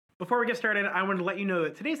Before we get started, I wanted to let you know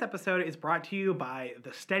that today's episode is brought to you by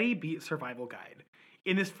the Steady Beat Survival Guide.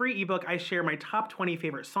 In this free ebook, I share my top 20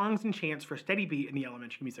 favorite songs and chants for steady beat in the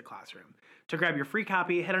elementary music classroom. To grab your free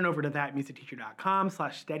copy, head on over to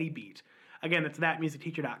thatmusicteacher.com/steadybeat. Again, that's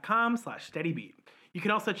thatmusicteacher.com/steadybeat. You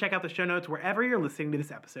can also check out the show notes wherever you're listening to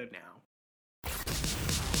this episode now.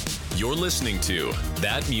 You're listening to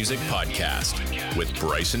That Music Podcast with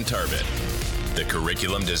Bryson Tarbett, the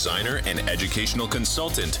curriculum designer and educational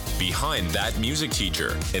consultant behind That Music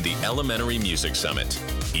Teacher and the Elementary Music Summit.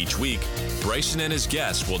 Each week, Bryson and his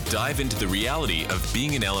guests will dive into the reality of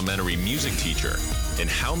being an elementary music teacher and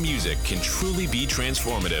how music can truly be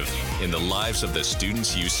transformative in the lives of the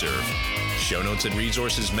students you serve. Show notes and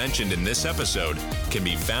resources mentioned in this episode can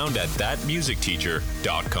be found at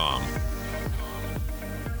thatmusicteacher.com.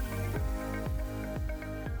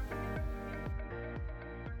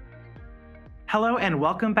 Hello and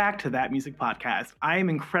welcome back to That Music Podcast. I am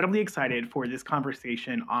incredibly excited for this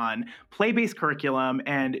conversation on play-based curriculum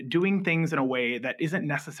and doing things in a way that isn't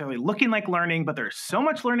necessarily looking like learning, but there's so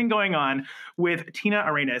much learning going on with Tina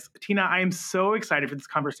Arenas. Tina, I am so excited for this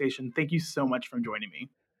conversation. Thank you so much for joining me.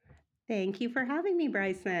 Thank you for having me,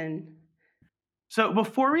 Bryson. So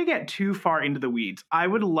before we get too far into the weeds, I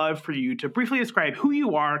would love for you to briefly describe who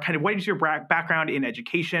you are, kind of what is your background in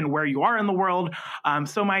education, where you are in the world,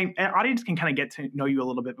 so my audience can kind of get to know you a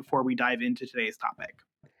little bit before we dive into today's topic.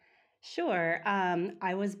 Sure.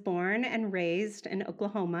 I was born and raised in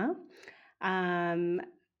Oklahoma.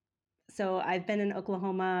 So I've been in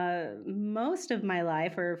Oklahoma most of my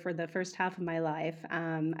life, or for the first half of my life.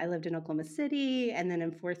 I lived in Oklahoma City, and then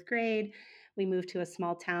in fourth grade, we moved to a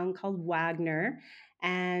small town called Wagner.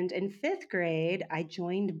 And in fifth grade, I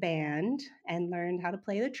joined band and learned how to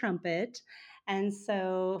play the trumpet. And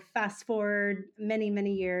so fast forward many,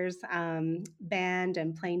 many years, band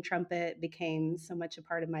and playing trumpet became so much a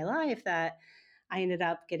part of my life that I ended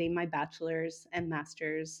up getting my bachelor's and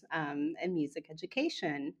master's in music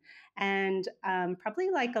education. And probably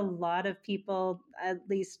like a lot of people, at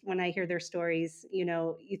least when I hear their stories, you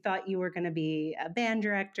thought you were going to be a band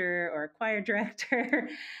director or a choir director.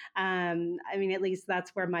 At least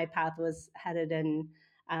that's where my path was headed in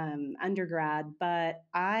undergrad. But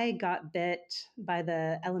I got bit by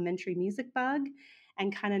the elementary music bug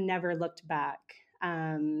and kind of never looked back.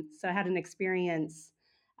 So I had an experience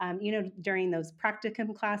during those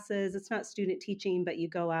practicum classes. It's not student teaching, but you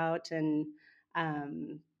go out and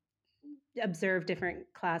observe different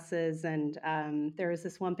classes. And there was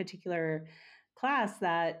this one particular class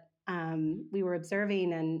that we were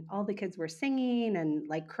observing, and all the kids were singing and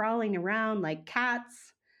like crawling around like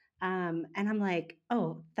cats. And I'm like,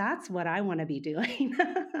 oh, that's what I want to be doing.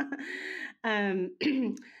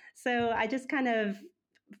 So I just kind of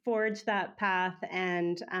forged that path.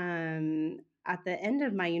 And at the end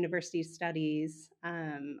of my university studies,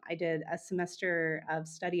 I did a semester of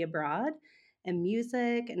study abroad in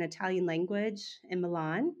music and Italian language in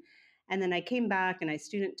Milan. And then I came back and I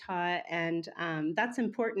student taught. And that's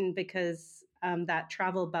important because that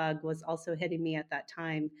travel bug was also hitting me at that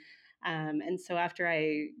time. And so after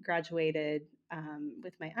I graduated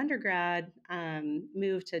with my undergrad,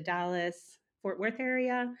 moved to Dallas, Fort Worth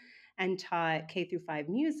area, and taught K through 5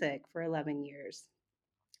 music for 11 years.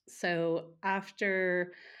 So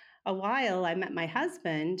after a while, I met my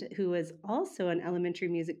husband, who was also an elementary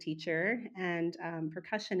music teacher and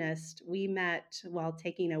percussionist. We met while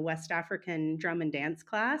taking a West African drum and dance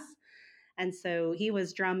class. And so he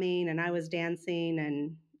was drumming and I was dancing,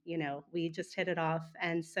 and, we just hit it off.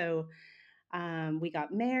 And so we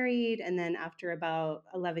got married. And then after about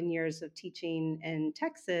 11 years of teaching in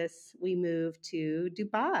Texas, we moved to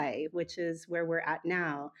Dubai, which is where we're at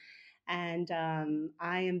now. And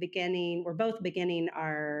we're both beginning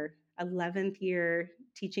our 11th year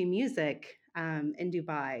teaching music in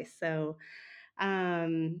Dubai. So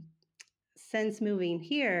since moving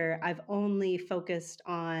here, I've only focused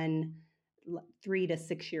on 3 to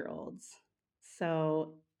 6 year olds.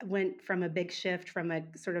 So I went from a big shift from a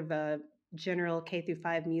sort of a general K through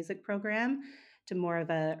 5 music program to more of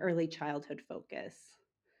a early childhood focus.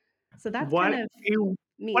 So that's kind of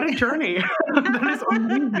me. What a journey. That is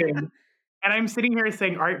amazing. And I'm sitting here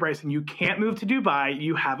saying, all right, Bryson, you can't move to Dubai.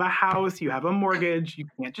 You have a house, you have a mortgage, you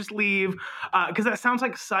can't just leave. Because that sounds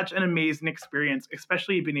like such an amazing experience,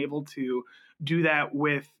 especially being able to do that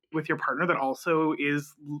with your partner that also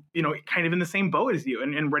is, you know, kind of in the same boat as you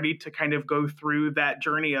and ready to kind of go through that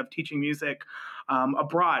journey of teaching music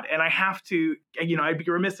abroad. And I have to, you know, I'd be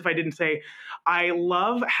remiss if I didn't say I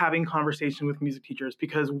love having conversation with music teachers,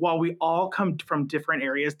 because while we all come from different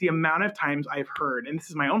areas, the amount of times I've heard, and this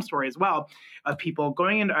is my own story as well, of people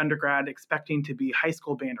going into undergrad expecting to be high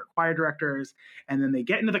school band or choir directors, and then they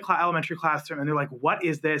get into the elementary classroom and they're like, what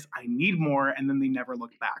is this? I need more. And then they never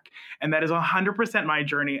look back. And that is 100% my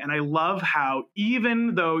journey. And I love how,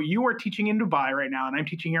 even though you are teaching in Dubai right now and I'm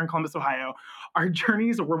teaching here in Columbus, Ohio, our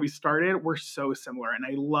journeys where we started were so similar. And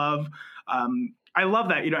I love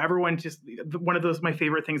that, you know, everyone just, one of those, my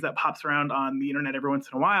favorite things that pops around on the internet every once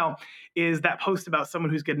in a while is that post about someone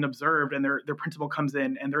who's getting observed and their principal comes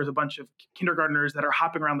in and there's a bunch of kindergartners that are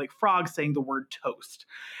hopping around like frogs saying the word toast.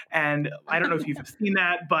 And I don't know if you've seen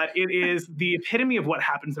that, but it is the epitome of what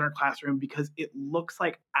happens in our classroom, because it looks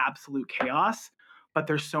like absolute chaos, but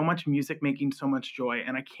there's so much music making so much joy,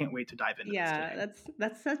 and I can't wait to dive into this today.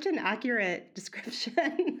 That's such an accurate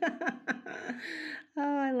description.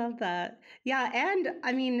 Oh, I love that. Yeah, and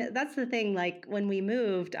I mean, that's the thing, like when we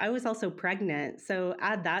moved, I was also pregnant, so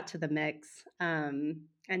add that to the mix. And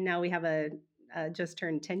now we have a just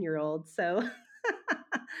turned 10-year-old, so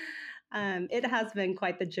it has been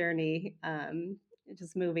quite the journey,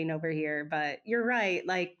 just moving over here. But you're right,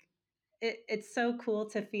 like it's so cool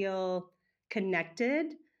to feel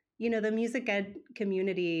connected. You know, the music ed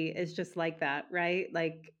community is just like that, right?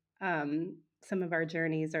 Like some of our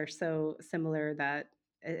journeys are so similar that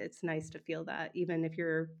it's nice to feel that, even if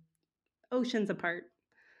you're oceans apart.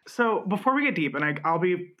 So before we get deep, and I'll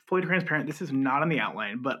be fully transparent, this is not on the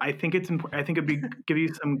outline, but I think it's important. I think it'd be give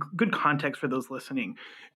you some good context for those listening.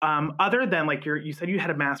 Other than like you said you had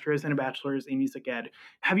a master's and a bachelor's in music ed,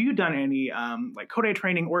 have you done any like Kodály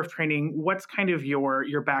training, ORF training? What's kind of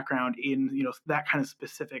your background in, you know, that kind of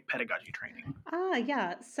specific pedagogy training?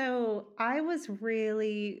 Yeah. So I was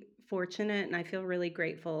really fortunate and I feel really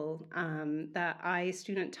grateful that I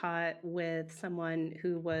student taught with someone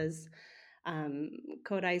who was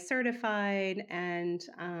Kodály certified, and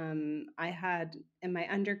I had in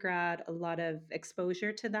my undergrad a lot of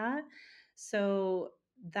exposure to that. So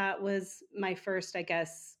that was my first, I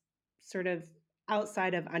guess, sort of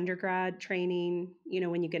outside of undergrad training. You know,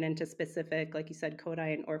 when you get into specific, like you said,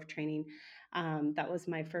 Kodály and ORF training, that was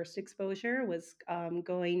my first exposure. Was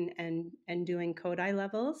going and doing Kodály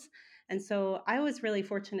levels, and so I was really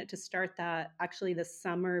fortunate to start that actually the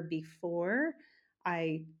summer before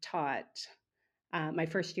I taught my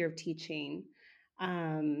first year of teaching.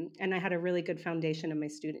 And I had a really good foundation in my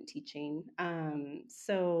student teaching.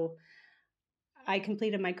 So I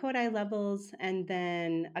completed my Kodály levels, and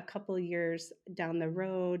then a couple years down the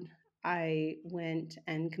road, I went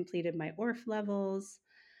and completed my ORF levels.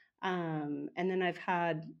 And then I've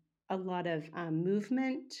had a lot of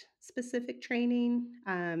movement specific training,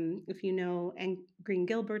 if you know, and Green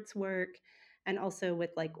Gilbert's work, and also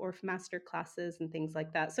with like ORF master classes and things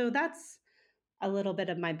like that. So that's a little bit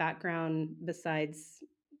of my background besides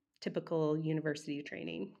typical university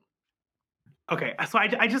training. Okay, so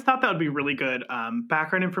I just thought that would be really good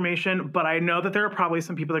background information, but I know that there are probably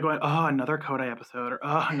some people that are going, oh, another Kodály episode, or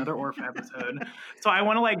oh, another ORF episode. So I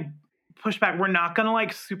want to like push back. We're not going to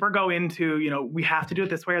like super go into, you know, we have to do it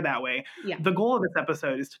this way or that way. Yeah. The goal of this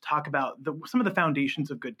episode is to talk about some of the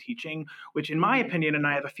foundations of good teaching, which in my opinion, and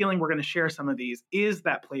I have a feeling we're going to share some of these, is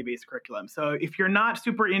that play-based curriculum. So if you're not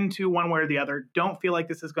super into one way or the other, don't feel like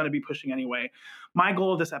this is going to be pushing anyway. My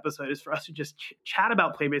goal of this episode is for us to just chat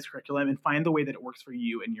about play-based curriculum and find the way that it works for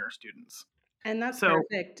you and your students. And that's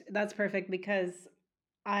perfect. That's perfect, because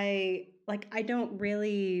I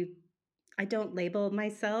don't label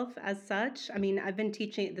myself as such. I mean, I've been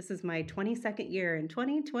teaching, this is my 22nd year in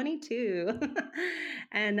 2022.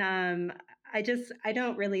 And I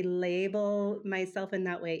don't really label myself in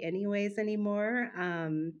that way anyways anymore.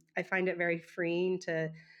 I find it very freeing to,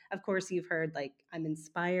 of course, you've heard like I'm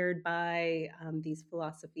inspired by these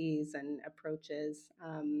philosophies and approaches.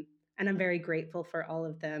 And I'm very grateful for all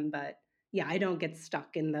of them. But yeah, I don't get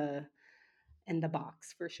stuck in the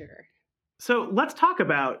box for sure. So let's talk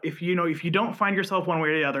about, if you don't find yourself one way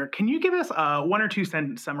or the other, can you give us a 1 or 2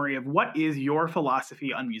 sentence summary of what is your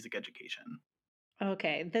philosophy on music education?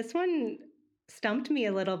 Okay, this one stumped me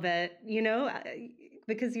a little bit, you know,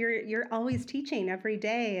 because you're always teaching every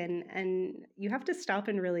day, and you have to stop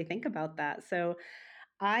and really think about that. So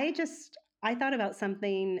I thought about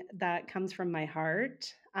something that comes from my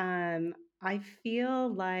heart. I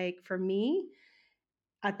feel like for me,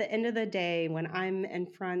 at the end of the day, when I'm in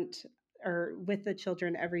front or with the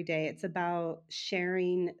children every day, it's about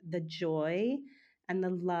sharing the joy and the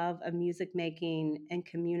love of music making and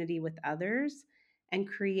community with others, and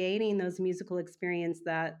creating those musical experiences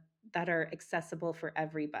that are accessible for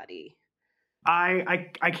everybody. I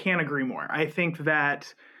can't agree more. I think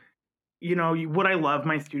that, would I love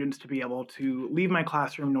my students to be able to leave my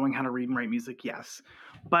classroom knowing how to read and write music? Yes.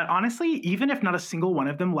 But honestly, even if not a single one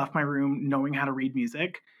of them left my room knowing how to read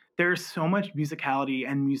music, there's so much musicality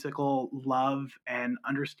and musical love and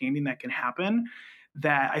understanding that can happen,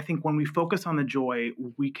 that I think when we focus on the joy,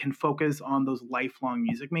 we can focus on those lifelong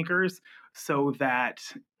music makers, so that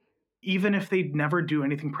even if they never do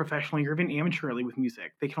anything professionally or even amateurly with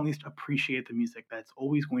music, they can at least appreciate the music that's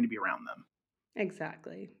always going to be around them.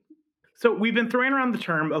 Exactly. So we've been throwing around the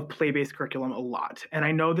term of play-based curriculum a lot. And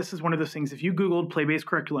I know this is one of those things, if you Googled play-based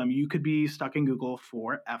curriculum, you could be stuck in Google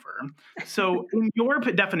forever. So in your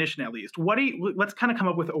definition, at least, let's kind of come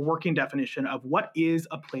up with a working definition of what is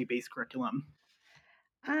a play-based curriculum.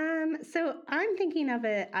 So I'm thinking of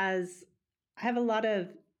it as, I have a lot of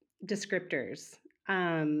descriptors.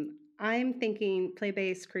 I'm thinking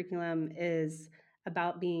play-based curriculum is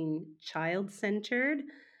about being child-centered,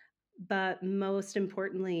 but most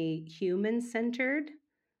importantly, human-centered,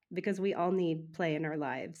 because we all need play in our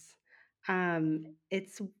lives. Um,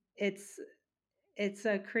 it's it's it's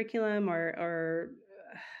a curriculum or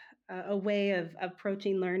a way of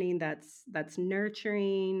approaching learning that's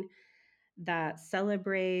nurturing, that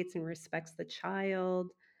celebrates and respects the child.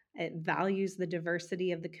 It values the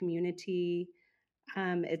diversity of the community.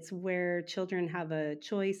 It's where children have a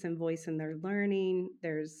choice and voice in their learning.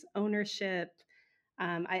 There's ownership.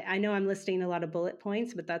 I know I'm listing a lot of bullet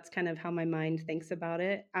points, but that's kind of how my mind thinks about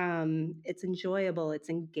it. It's enjoyable, it's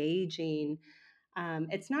engaging.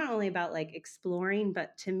 It's not only about like exploring,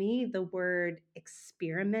 but to me, the word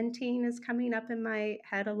experimenting is coming up in my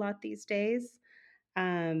head a lot these days.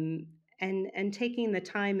 Um, and taking the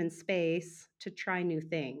time and space to try new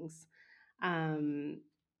things. Um,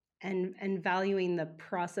 and valuing the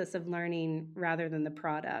process of learning rather than the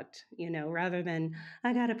product, rather than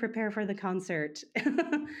I got to prepare for the concert.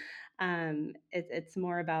 It's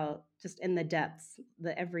more about just in the depths,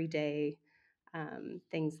 the everyday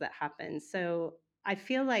things that happen. So I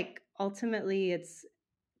feel like ultimately it's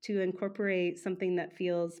to incorporate something that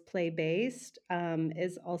feels play based,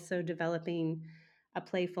 is also developing a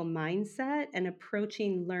playful mindset and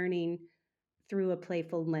approaching learning through a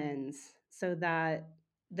playful lens, so that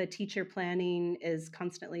the teacher planning is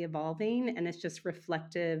constantly evolving and it's just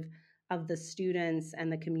reflective of the students and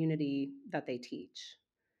the community that they teach.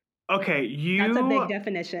 Okay, That's a you big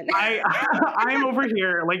definition. I I'm over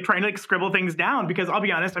here like trying to like scribble things down, because I'll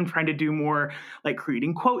be honest, I'm trying to do more like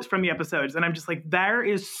creating quotes from the episodes, and I'm just like, there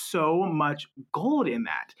is so much gold in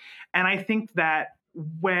that. And I think that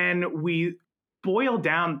when we boil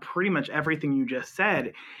down pretty much everything you just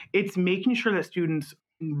said, it's making sure that students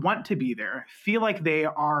want to be there, feel like they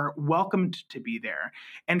are welcomed to be there,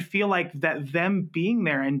 and feel like that them being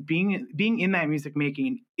there and being in that music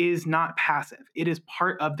making is not passive. It is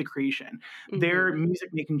part of the creation. Their Mm-hmm. music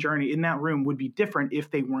making journey in that room would be different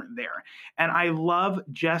if they weren't there. And I love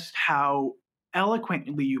just how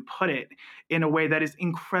eloquently you put it, in a way that is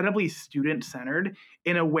incredibly student centered,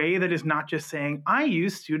 in a way that is not just saying, I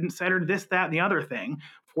use student centered this, that, and the other thing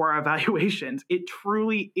for our evaluations. It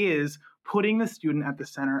truly is putting the student at the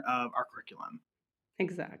center of our curriculum.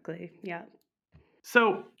 Exactly. Yeah.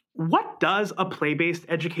 So, what does a play-based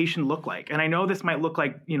education look like? And I know this might look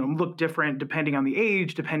different depending on the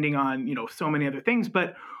age, depending on, so many other things,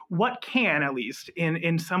 but what can, at least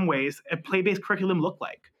in some ways, a play-based curriculum look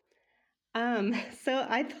like? So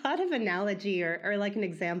I thought of analogy or like an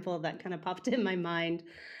example that kind of popped in my mind.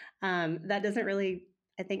 That doesn't really,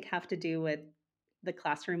 I think, have to do with the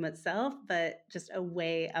classroom itself, but just a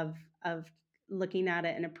way of looking at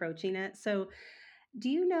it and approaching it. So, do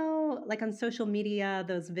you know, like on social media,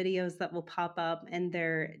 those videos that will pop up and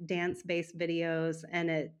they're dance-based videos, and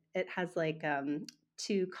it has like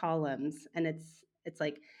two columns, and it's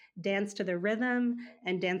like dance to the rhythm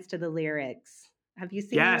and dance to the lyrics. Have you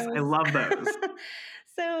seen Yes, I those? love those.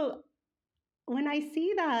 So when I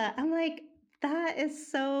see that, I'm like, that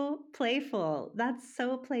is so playful. That's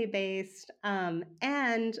so play based.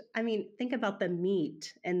 And I mean, think about the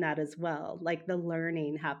meat in that as well, like the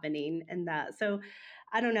learning happening in that. So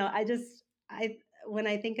I don't know. When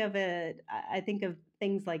I think of it, I think of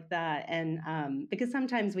things like that. And because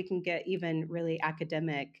sometimes we can get even really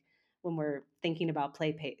academic when we're thinking about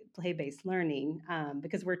play based learning,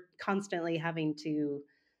 because we're constantly having to,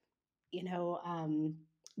 you know, um,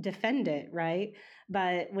 defend it, right?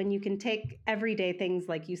 But when you can take everyday things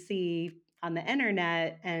like you see on the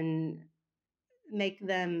internet and make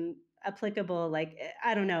them applicable. Like,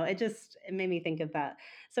 I don't know, it made me think of that.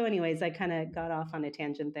 So anyways, I kind of got off on a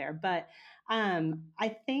tangent there, but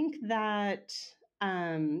I think that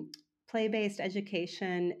play-based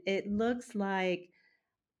education, it looks like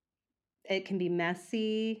it can be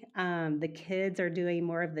messy. The kids are doing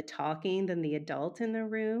more of the talking than the adult in the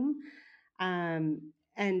room.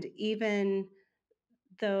 And even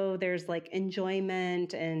though there's like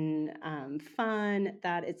enjoyment and fun,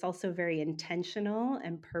 that it's also very intentional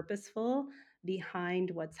and purposeful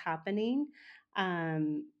behind what's happening.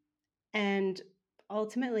 Um, and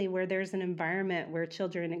ultimately, where there's an environment where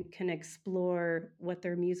children can explore what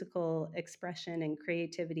their musical expression and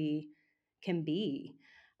creativity can be.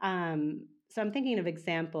 So I'm thinking of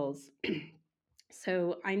examples.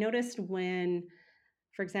 So I noticed when,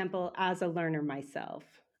 for example, as a learner myself,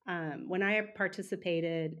 when I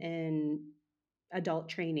participated in adult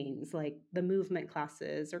trainings like the movement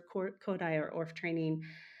classes or Kodai or ORF training,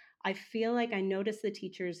 I feel like I noticed the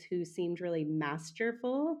teachers who seemed really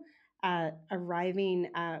masterful at arriving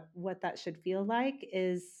at what that should feel like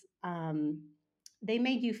is they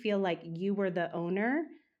made you feel like you were the owner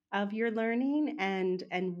of your learning and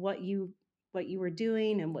what you were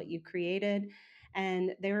doing and what you created,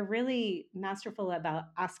 and they were really masterful about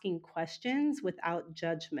asking questions without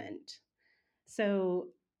judgment. So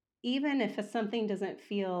even if something doesn't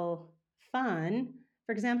feel fun,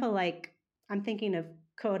 for example, like I'm thinking of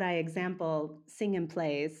Kodai example, sing and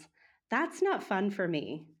plays, that's not fun for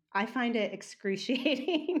me. I find it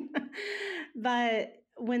excruciating. But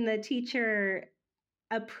when the teacher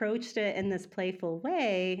approached it in this playful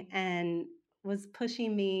way and was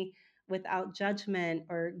pushing me without judgment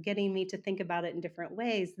or getting me to think about it in different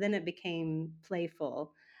ways, then it became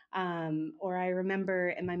playful. Or I remember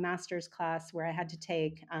in my master's class where I had to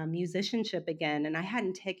take musicianship again, and I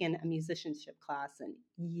hadn't taken a musicianship class in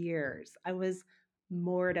years. I was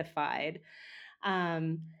mortified.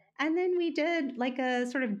 Um, and then we did like a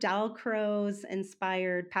sort of Dalcroze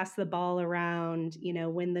inspired pass the ball around,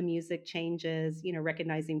 when the music changes,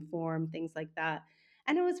 recognizing form, things like that.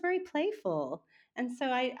 And it was very playful. And so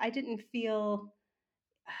I didn't feel,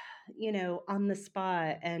 on the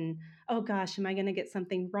spot and, oh gosh, am I going to get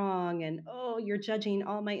something wrong? And, oh, you're judging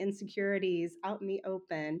all my insecurities out in the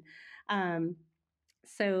open. Um,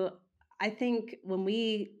 so I think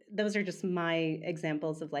those are just my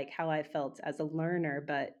examples of like how I felt as a learner.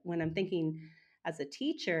 But when I'm thinking as a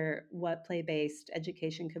teacher, what play based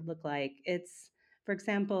education could look like, it's, for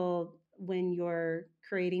example, when you're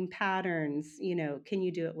creating patterns, can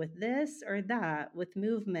you do it with this or that? With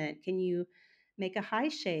movement, can you make a high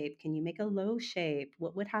shape? Can you make a low shape?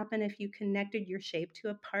 What would happen if you connected your shape to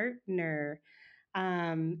a partner?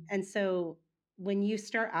 And so when you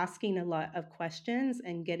start asking a lot of questions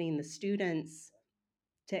and getting the students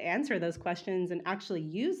to answer those questions and actually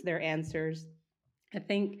use their answers, I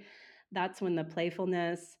think that's when the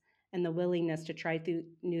playfulness and the willingness to try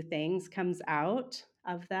new things comes out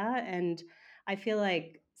of that. And I feel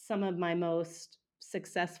like some of my most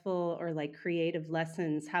successful or like creative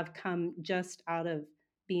lessons have come just out of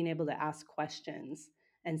being able to ask questions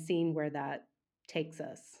and seeing where that takes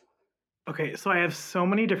us. Okay, so I have so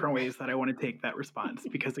many different ways that I want to take that response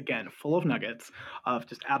because, again, full of nuggets of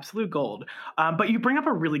just absolute gold. But you bring up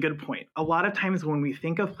a really good point. A lot of times when we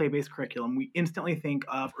think of play based curriculum, we instantly think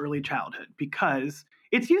of early childhood because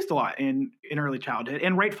it's used a lot in early childhood,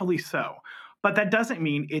 and rightfully so. But that doesn't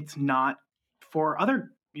mean it's not for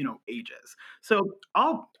other ages. So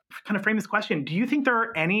I'll kind of frame this question. Do you think there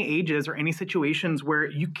are any ages or any situations where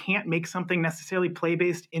you can't make something necessarily play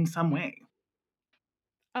based in some way?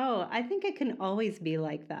 Oh, I think it can always be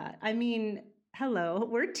like that. I mean, hello,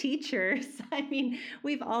 we're teachers. I mean,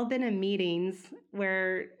 we've all been in meetings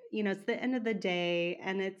where, it's the end of the day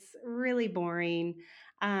and it's really boring.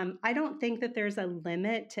 I don't think that there's a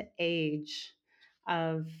limit to age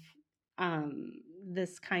of um,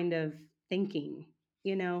 this kind of thinking,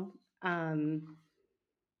 you know, um,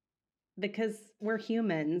 because we're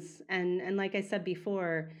humans. And like I said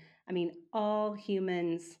before, I mean, all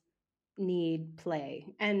humans need play.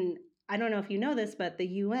 And I don't know if you know this, but the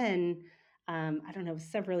UN, I don't know,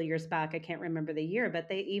 several years back, I can't remember the year, but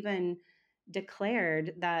they even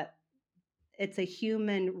declared that it's a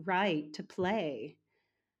human right to play.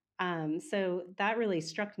 So that really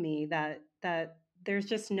struck me that there's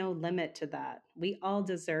just no limit to that. We all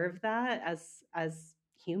deserve that as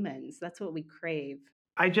humans. That's what we crave.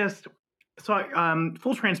 I just So,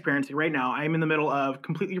 full transparency, right now, I'm in the middle of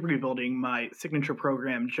completely rebuilding my signature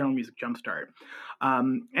program, General Music Jumpstart,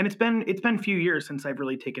 and it's been a few years since I've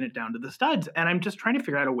really taken it down to the studs, and I'm just trying to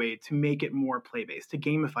figure out a way to make it more play based, to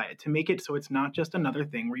gamify it, to make it so it's not just another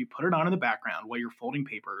thing where you put it on in the background while you're folding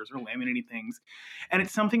papers or laminating things, and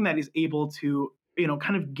it's something that is able to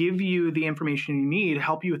kind of give you the information you need,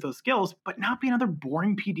 help you with those skills, but not be another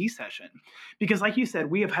boring PD session. Because, like you said,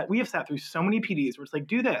 we have sat through so many PDs where it's like,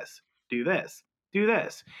 do this, do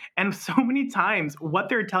this. And so many times, what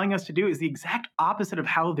they're telling us to do is the exact opposite of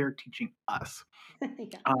how they're teaching us.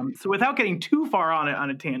 Yeah. So without getting too far on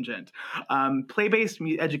a tangent, play-based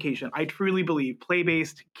education, I truly believe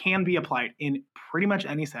play-based can be applied in pretty much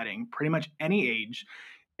any setting, pretty much any age.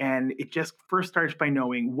 And it just first starts by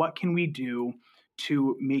knowing what can we do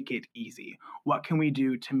to make it easy? What can we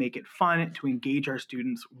do to make it fun, to engage our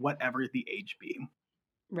students, whatever the age be?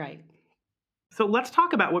 Right. So let's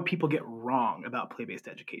talk about what people get wrong about play-based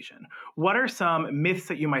education. What are some myths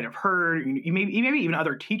that you might have heard, maybe even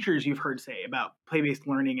other teachers you've heard say about play-based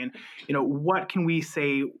learning, and what can we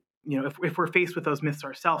say, if we're faced with those myths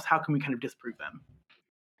ourselves, how can we kind of disprove them?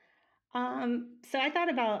 So I thought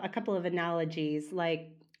about a couple of analogies,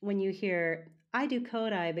 like when you hear, I do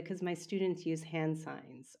Kodai because my students use hand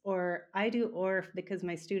signs, or I do ORF because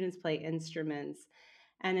my students play instruments.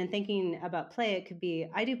 And in thinking about play, it could be,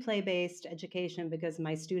 I do play based education because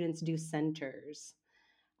my students do centers.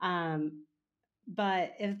 Um,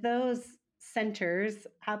 but if those centers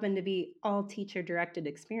happen to be all teacher directed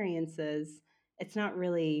experiences, it's not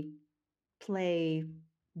really play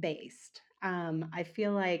based. I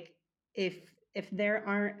feel like if if there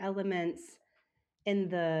aren't elements in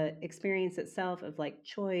the experience itself of like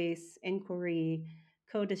choice, inquiry,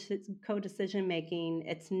 co-decision making,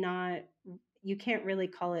 it's not, you can't really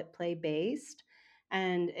call it play based.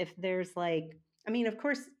 And if there's like, I mean, of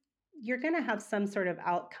course, you're going to have some sort of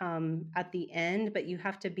outcome at the end, but you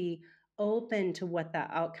have to be open to what that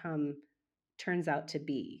outcome turns out to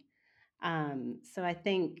be. So I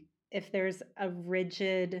think if there's a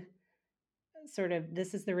rigid sort of,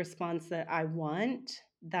 this is the response that I want,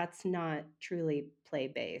 that's not truly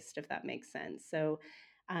play based, if that makes sense. So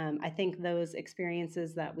I think those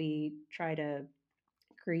experiences that we try to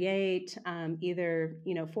create, either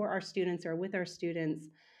for our students or with our students,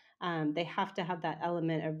 they have to have that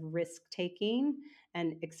element of risk taking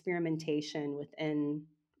and experimentation within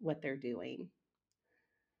what they're doing.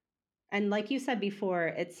 And like you said before,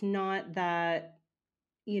 it's not that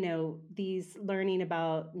these learning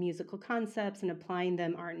about musical concepts and applying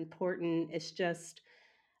them aren't important. It's just,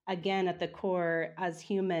 again, at the core, as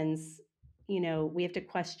humans, we have to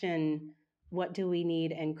question, what do we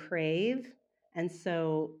need and crave? And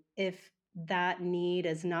so if that need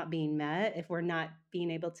is not being met, if we're not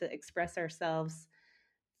being able to express ourselves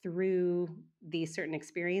through these certain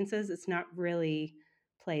experiences, it's not really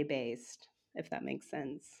play based, if that makes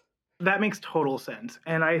sense. That makes total sense.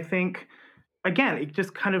 And I think, again, it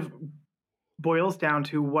just kind of boils down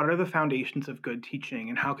to what are the foundations of good teaching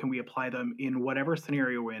and how can we apply them in whatever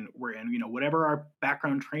scenario we're in, whatever our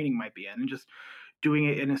background training might be in, and just doing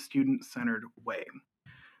it in a student-centered way.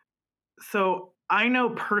 So I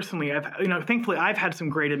know personally, thankfully I've had some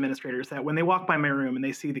great administrators that when they walk by my room and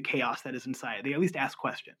they see the chaos that is inside, they at least ask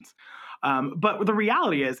questions. But the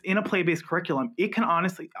reality is, in a play-based curriculum, it can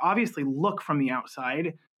obviously look from the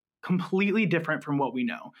outside completely different from what we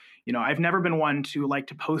know. I've never been one to like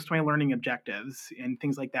to post my learning objectives and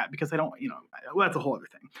things like that because I don't, well, that's a whole other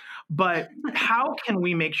thing. But how can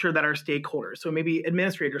we make sure that our stakeholders, so maybe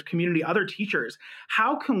administrators, community, other teachers,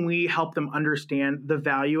 how can we help them understand the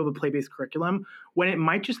value of a play-based curriculum when it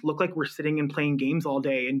might just look like we're sitting and playing games all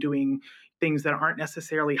day and doing things that aren't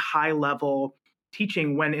necessarily high level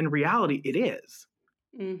teaching, when in reality it is?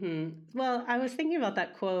 Well, I was thinking about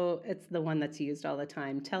that quote. It's the one that's used all the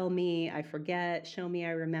time. Tell me, I forget. Show me, I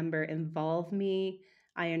remember. Involve me,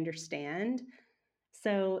 I understand.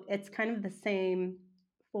 So it's kind of the same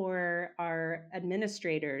for our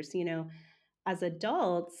administrators. As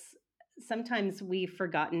adults, sometimes we've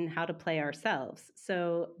forgotten how to play ourselves.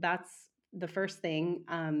 So that's the first thing,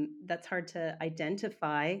 that's hard to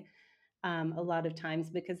identify, a lot of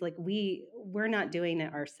times, because like we're not doing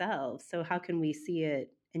it ourselves, so how can we see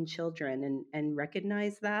it in children and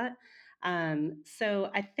recognize that?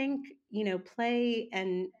 So I think play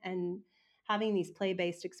and having these play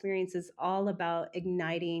based experiences all about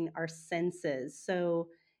igniting our senses. So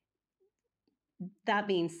that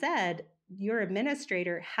being said, your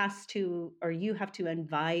administrator has to, or you have to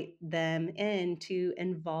invite them in to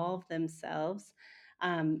involve themselves,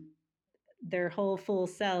 um, their whole full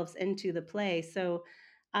selves into the play. So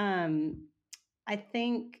I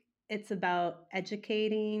think it's about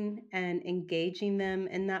educating and engaging them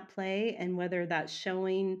in that play, and whether that's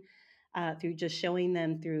showing through just showing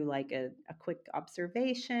them through like a quick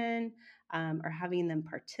observation, or having them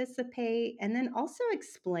participate, and then also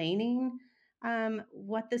explaining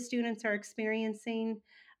what the students are experiencing.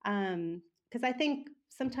 Because I think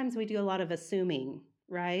sometimes we do a lot of assuming,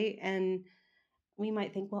 right? And we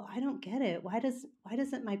might think, well, I don't get it. Why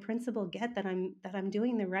doesn't my principal get that I'm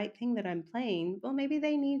doing the right thing, that I'm playing? Well, maybe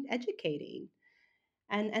they need educating.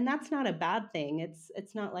 And that's not a bad thing.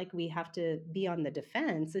 It's not like we have to be on the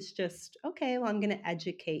defense. It's just, okay, well, I'm going to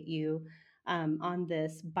educate you on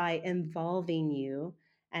this by involving you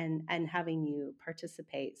and having you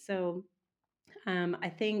participate. So I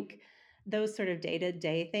think those sort of day to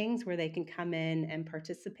day things where they can come in and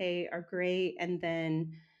participate are great. And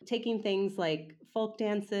then taking things like folk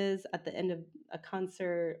dances at the end of a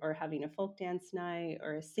concert, or having a folk dance night,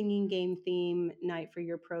 or a singing game theme night for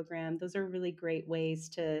your program, those are really great ways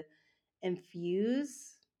to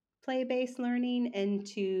infuse play based learning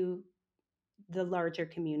into the larger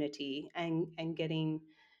community, and getting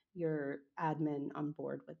your admin on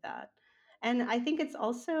board with that. And I think it's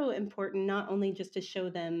also important not only just to show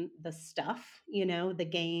them the stuff, the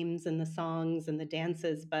games and the songs and the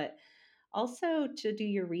dances, but also to do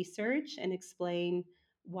your research and explain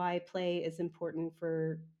why play is important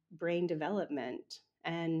for brain development.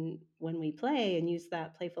 And when we play and use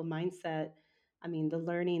that playful mindset, I mean, the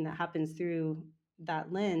learning that happens through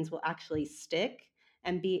that lens will actually stick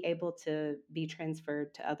and be able to be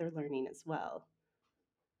transferred to other learning as well.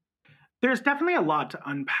 There's definitely a lot to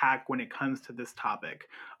unpack when it comes to this topic,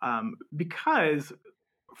 because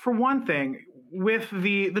for one thing, with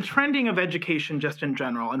the trending of education just in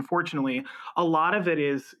general, unfortunately, a lot of it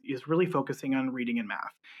is really focusing on reading and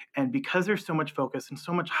math. And because there's so much focus and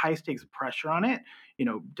so much high stakes pressure on it,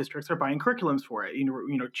 districts are buying curriculums for it,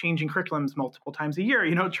 changing curriculums multiple times a year,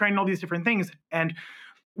 trying all these different things. And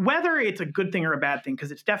whether it's a good thing or a bad thing, because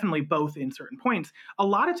it's definitely both in certain points, a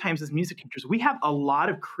lot of times as music teachers, we have a lot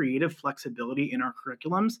of creative flexibility in our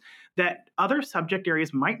curriculums that other subject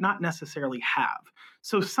areas might not necessarily have.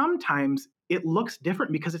 So sometimes it looks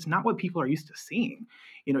different because it's not what people are used to seeing.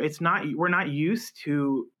 We're not used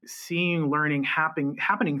to seeing learning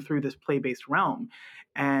happening through this play-based realm.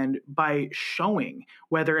 And by showing,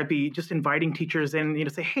 whether it be just inviting teachers in,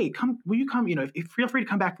 say, hey, will you come, if feel free to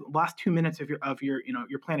come back the last 2 minutes of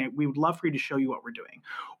your planning. We would love for you to show you what we're doing.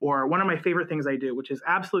 Or one of my favorite things I do, which is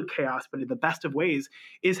absolute chaos, but in the best of ways,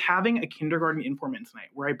 is having a kindergarten informants night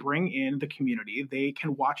where I bring in the community. They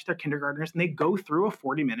can watch their kindergartners and they go through a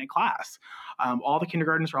 40-minute class. All the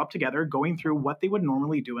kindergartners are up together going through what they would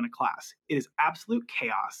normally do in a class. It is absolute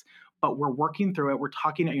chaos, but we're working through it. We're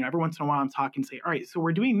talking, every once in a while I'm talking, say, all right, so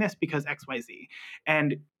we're doing this because XYZ.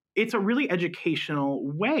 And it's a really educational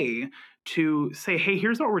way to say, hey,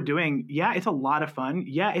 here's what we're doing. Yeah, it's a lot of fun.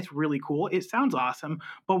 Yeah, it's really cool. It sounds awesome,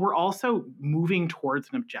 but we're also moving towards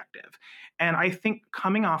an objective. And I think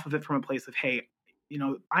coming off of it from a place of, hey,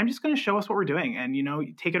 I'm just going to show us what we're doing, and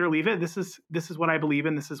take it or leave it. This is what I believe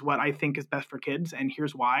in. This is what I think is best for kids, and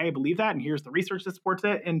here's why I believe that, and here's the research that supports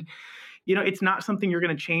it. And it's not something you're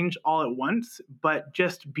going to change all at once, but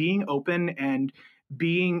just being open and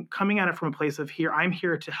coming at it from a place of, I'm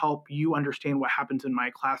here to help you understand what happens in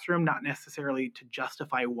my classroom, not necessarily to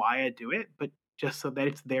justify why I do it, but just so that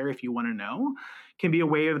it's there if you want to know, can be a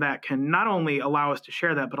way of that can not only allow us to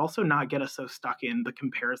share that, but also not get us so stuck in the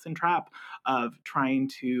comparison trap of trying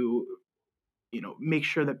to make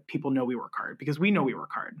sure that people know we work hard, because we know we work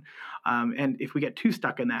hard. And if we get too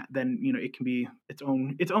stuck in that, then, it can be its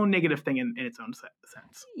own negative thing in its own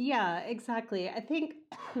sense. Yeah, exactly. I think,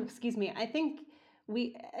 excuse me, I think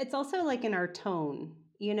it's also like in our tone,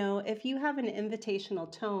 if you have an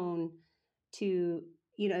invitational tone to,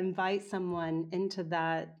 invite someone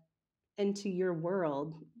into your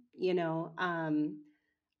world,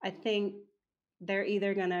 I think they're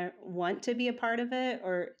either going to want to be a part of it,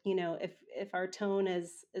 or if our tone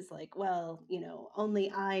is like, well,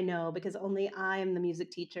 only I know because only I am the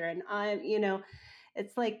music teacher, and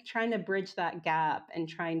it's like trying to bridge that gap and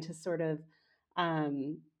trying to sort of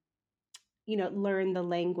um learn the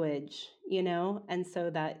language, and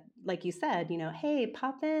so that, like you said, hey,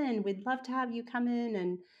 pop in, we'd love to have you come in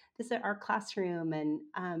and visit our classroom. And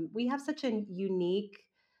we have such a unique,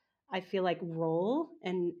 I feel like, role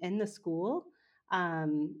in the school. I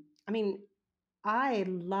mean,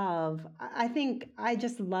 I think I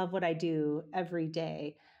just love what I do every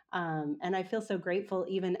day. And I feel so grateful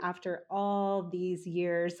even after all these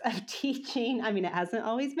years of teaching. I mean, it hasn't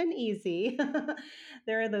always been easy.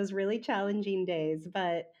 There are those really challenging days,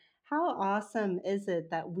 but how awesome is it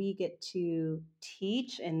that we get to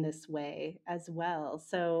teach in this way as well?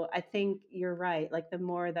 So I think you're right. Like the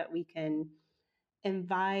more that we can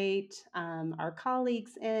invite our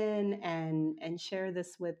colleagues in and share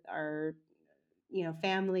this with our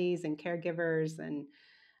families and caregivers and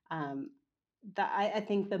um, that I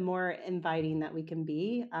think the more inviting that we can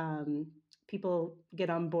be, people get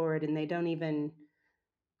on board and they don't even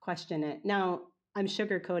question it. Now, I'm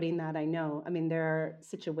sugarcoating that, I know. I mean, there are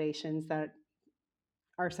situations that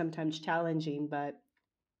are sometimes challenging, but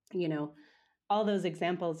you know, all those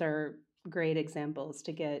examples are great examples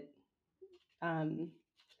um,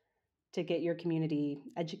 to get your community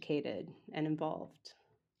educated and involved.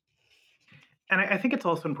 And I think it's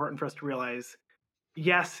also important for us to realize,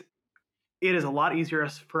 yes, it is a lot easier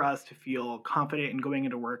for us to feel confident in going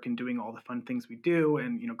into work and doing all the fun things we do,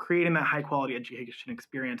 and creating that high quality education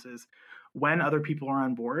experiences when other people are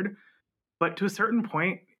on board. But to a certain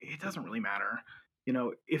point, it doesn't really matter.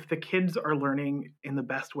 If the kids are learning in the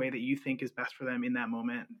best way that you think is best for them in that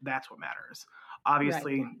moment, that's what matters. Right.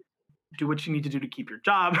 Obviously, do what you need to do to keep your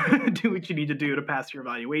job, do what you need to do to pass your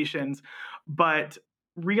evaluations, but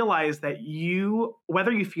realize that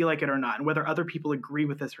whether you feel like it or not, and whether other people agree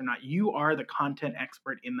with this or not, you are the content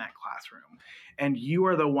expert in that classroom. And you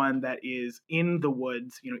are the one that is in the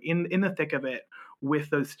woods, in the thick of it with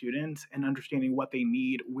those students and understanding what they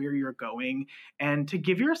need, where you're going, and to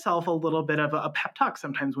give yourself a little bit of a pep talk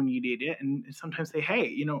sometimes when you need it. And sometimes say,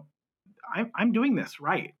 hey, I'm doing this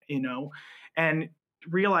right, and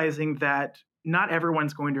realizing that not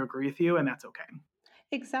everyone's going to agree with you, and that's okay.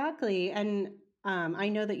 Exactly. And I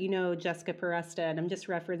know that you know Jessica Peresta, and I'm just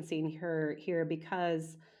referencing her here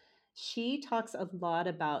because she talks a lot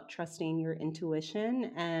about trusting your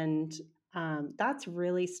intuition. And that's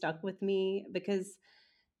really stuck with me because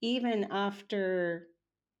even after,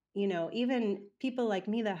 even people like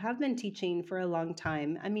me that have been teaching for a long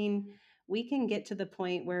time, I mean, we can get to the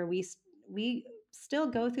point where we still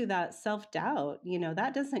go through that self-doubt,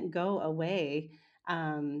 that doesn't go away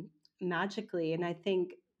um, magically. And I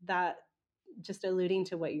think that, just alluding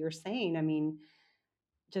to what you're saying, I mean,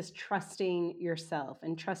 just trusting yourself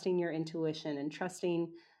and trusting your intuition and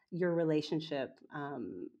trusting your relationship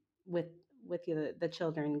with the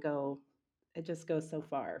children, it just goes so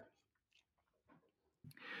far.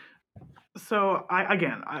 So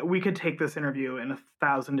we could take this interview in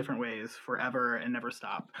 1,000 different ways forever and never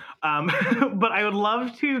stop. But I would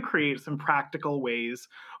love to create some practical ways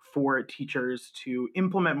for teachers to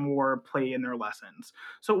implement more play in their lessons.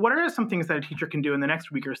 So what are some things that a teacher can do in the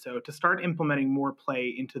next week or so to start implementing more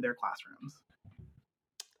play into their classrooms?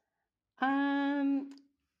 um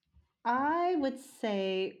I would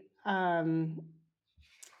say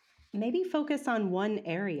maybe focus on one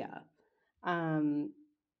area. um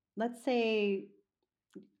let's say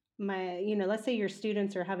let's say your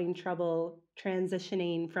students are having trouble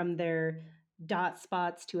transitioning from their dot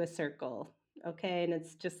spots to a circle. Okay, and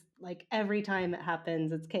it's just like every time it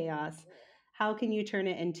happens it's chaos. How can you turn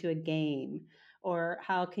it into a game, or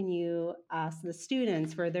how can you ask the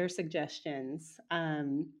students for their suggestions?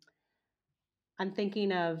 I'm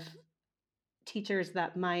thinking of teachers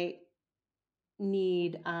that might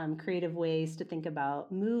need creative ways to think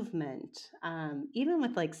about movement, even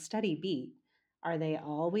with like study beat. Are they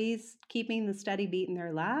always keeping the study beat in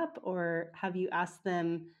their lap, or have you asked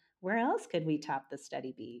them, where else could we tap the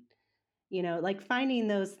study beat? Like finding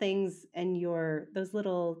those things in those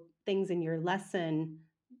little things in your lesson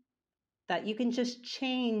that you can just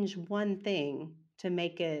change one thing to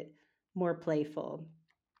make it more playful.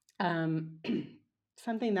 Um,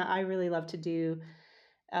 Something that I really love to do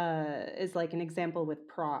is like an example with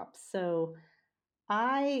props. So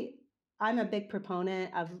I I'm a big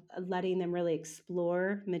proponent of letting them really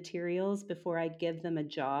explore materials before I give them a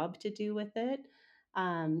job to do with it.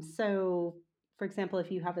 So, for example,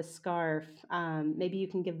 if you have a scarf, maybe you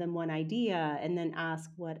can give them one idea and then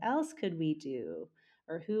ask, what else could we do?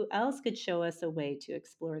 Or who else could show us a way to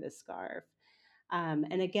explore the scarf?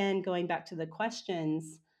 And again, going back to the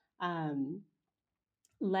questions, um,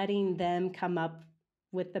 letting them come up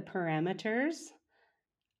with the parameters,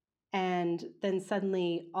 and then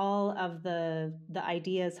suddenly all of the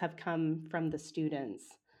ideas have come from the students.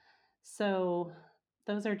 So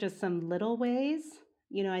those are just some little ways.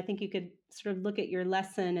 I think you could sort of look at your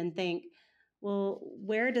lesson and think, well,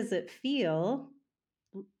 where does it feel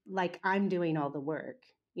like I'm doing all the work?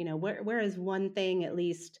 Where is one thing, at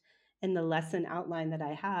least in the lesson outline that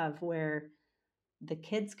I have, where the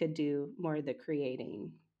kids could do more of the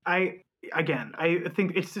creating? again, I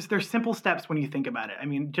think it's just there's simple steps when you think about it. I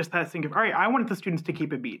mean, just that think of, all right, I wanted the students to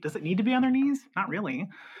keep a beat. Does it need to be on their knees? Not really.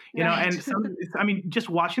 Right. And I mean, just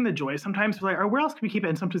watching the joy sometimes, like, oh, where else can we keep it?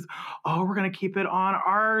 And sometimes, oh, we're going to keep it on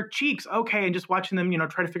our cheeks. Okay. And just watching them,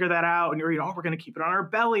 try to figure that out. And oh, we're going to keep it on our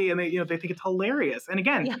belly. And they think it's hilarious. And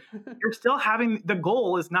again, Yeah. you're still having, the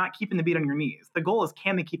goal is not keeping the beat on your knees. The goal is,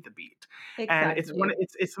 can they keep the beat? And Exactly.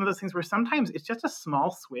 it's some of those things where sometimes it's just a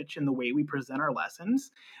small switch in the way we present our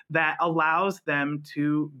lessons that allows them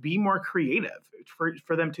to be more creative,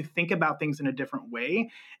 for them to think about things in a different way,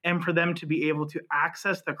 and for them to be able to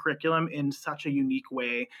access the curriculum in such a unique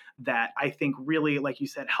way that I think really, like you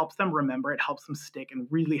said, helps them remember it, helps them stick, and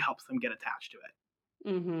really helps them get attached to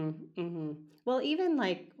it. Well, even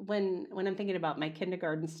like when I'm thinking about my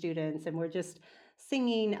kindergarten students, and we're just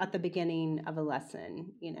singing at the beginning of a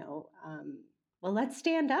lesson, well, let's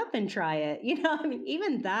stand up and try it. I mean,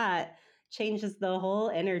 even that changes the whole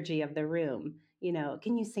energy of the room.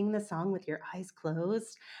 Can you sing the song with your eyes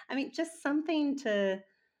closed? I mean, just something to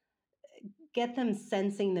get them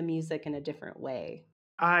sensing the music in a different way.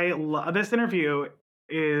 I love this interview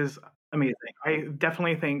is amazing. I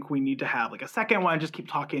definitely think we need to have like a second one, just keep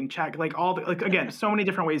talking, check like all the, like, again, so many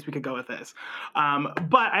different ways we could go with this.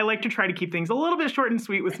 But I like to try to keep things a little bit short and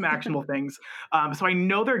sweet with some actionable things. So I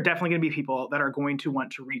know there are definitely going to be people that are going to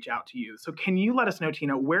want to reach out to you. So can you let us know,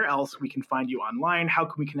 Tina, where else we can find you online? How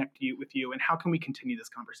can we connect with you? And how can we continue this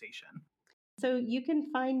conversation? So you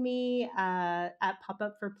can find me at Pop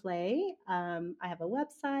Up for Play. I have a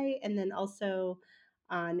website, and then also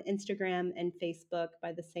on Instagram and Facebook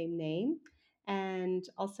by the same name. And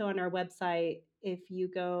also on our website, if you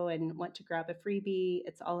go and want to grab a freebie,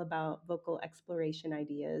 it's all about vocal exploration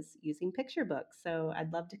ideas using picture books. So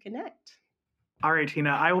I'd love to connect. All right, Tina,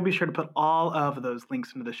 I will be sure to put all of those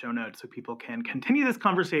links into the show notes so people can continue this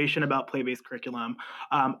conversation about play-based curriculum.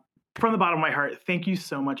 Um, from the bottom of my heart, thank you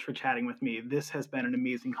so much for chatting with me. This has been an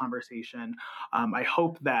amazing conversation. I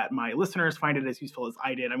hope that my listeners find it as useful as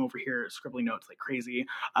I did. I'm over here scribbling notes like crazy.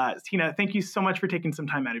 Tina, thank you so much for taking some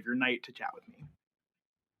time out of your night to chat with me.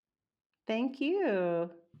 Thank you.